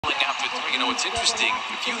You know, it's interesting.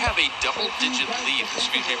 If you have a double-digit lead,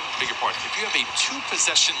 this would be a bigger part. If you have a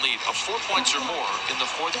two-possession lead of 4 points or more in the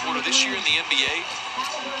fourth quarter this year in the NBA,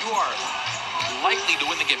 you are likely to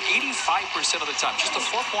win the game 85% of the time. Just a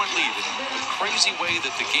 4-point lead. And the crazy way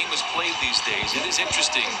that the game is played these days, it is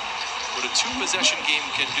interesting what a two-possession game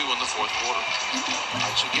can do in the fourth quarter. All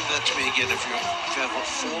right, so give that to me again. If you have a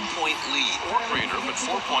 4-point lead. Or greater, but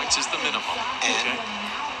 4 points is the minimum. And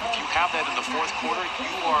if you have that in the fourth quarter,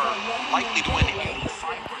 you are likely to win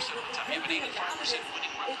 85% of the time. You have an 85%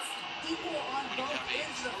 winning record. When you have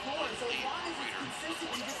a 4-point lead or greater in the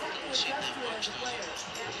fourth quarter. don't see that much, does it?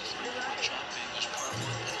 The three-point shot being as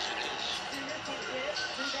prevalent as it is.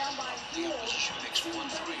 The opposition makes 1 3,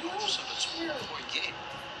 all of a sudden it's a 4-point game.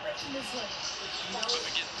 But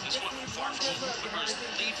again, this one far from the Clippers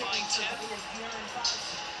lead by 10.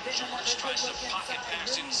 George tries to pocket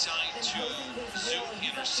pass inside to Zoo,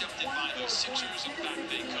 intercepted by the Sixers, and back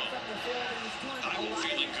they come. Iowa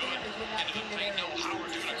feeling good. Into the paint, no Howard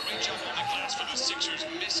doing a great job on the glass for the Sixers.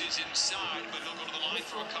 Misses inside, but he'll go to the line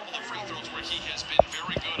for a couple of free throws where he has been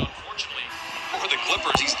very good, unfortunately. For the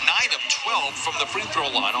Clippers, he's 9 of 12 from the free throw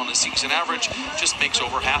line on the season average, just makes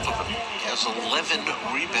over half of it. He has 11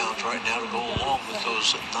 rebounds right now to go along with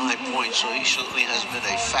those 9 points, so he certainly has been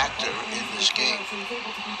a factor in this game.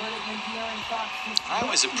 I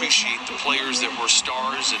always appreciate the players that were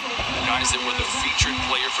stars and guys that were the featured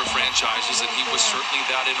player for franchises, and he was certainly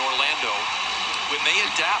that in Orlando. When they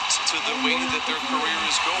adapt to the way that their career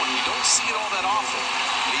is going, you don't see it all that often.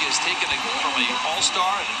 He has taken it from an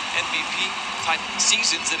all-star and an MVP-type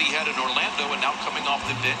seasons that he had in Orlando, and now coming off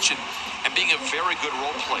the bench and being a very good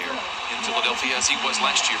role player in Philadelphia as he was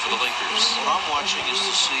last year for the Lakers. What I'm watching is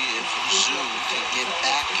to see if Zoo can get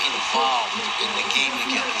back involved in the game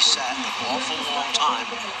again. He sat an awful long time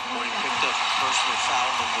when he picked up personal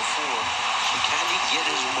foul number 4. So can he get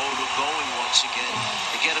his motor going once again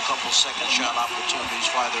to get a couple second shot opportunities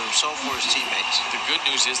for either himself or his teammates? The good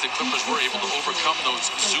news is the Clippers were able to overcome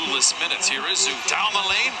those Zoo-less minutes. Here is Zoo down the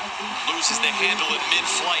lane, loses the handle in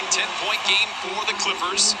mid-flight. 10-point game for the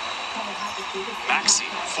Clippers.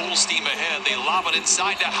 Maxey, full steam ahead. They lob it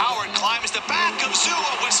inside to Howard. Climbs the back of Zoo.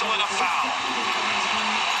 A whistle and a foul.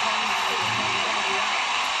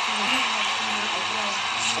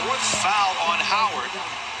 Fourth foul on Howard.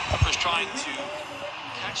 Clippers trying to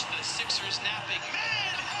catch the Sixers napping.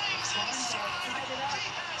 Man hangs inside.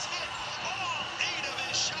 He has hit all 8 of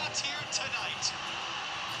his shots here tonight.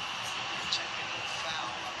 Technical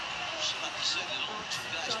foul. So like I said, there's only 2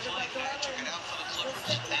 guys playing there. Took it out for the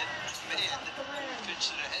Clippers. And man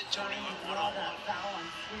fits it ahead, Tony, with 1-on-1.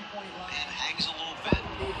 Man hangs a little bit,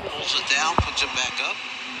 pulls it down, puts it back up.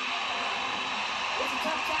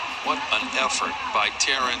 What an effort by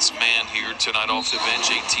Terrence Mann here tonight off the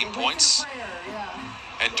bench, 18 points.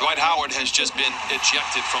 And Dwight Howard has just been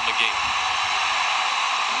ejected from the game.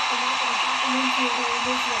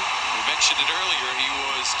 We mentioned it earlier, he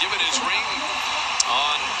was given his ring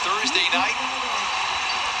on Thursday night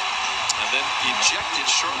and then ejected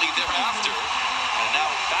shortly thereafter. And now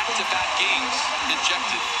back-to-back games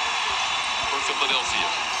ejected for Philadelphia.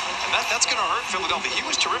 And that's going to hurt Philadelphia. He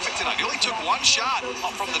was terrific tonight. He only took 1 shot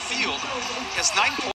from the field. He has 9 points.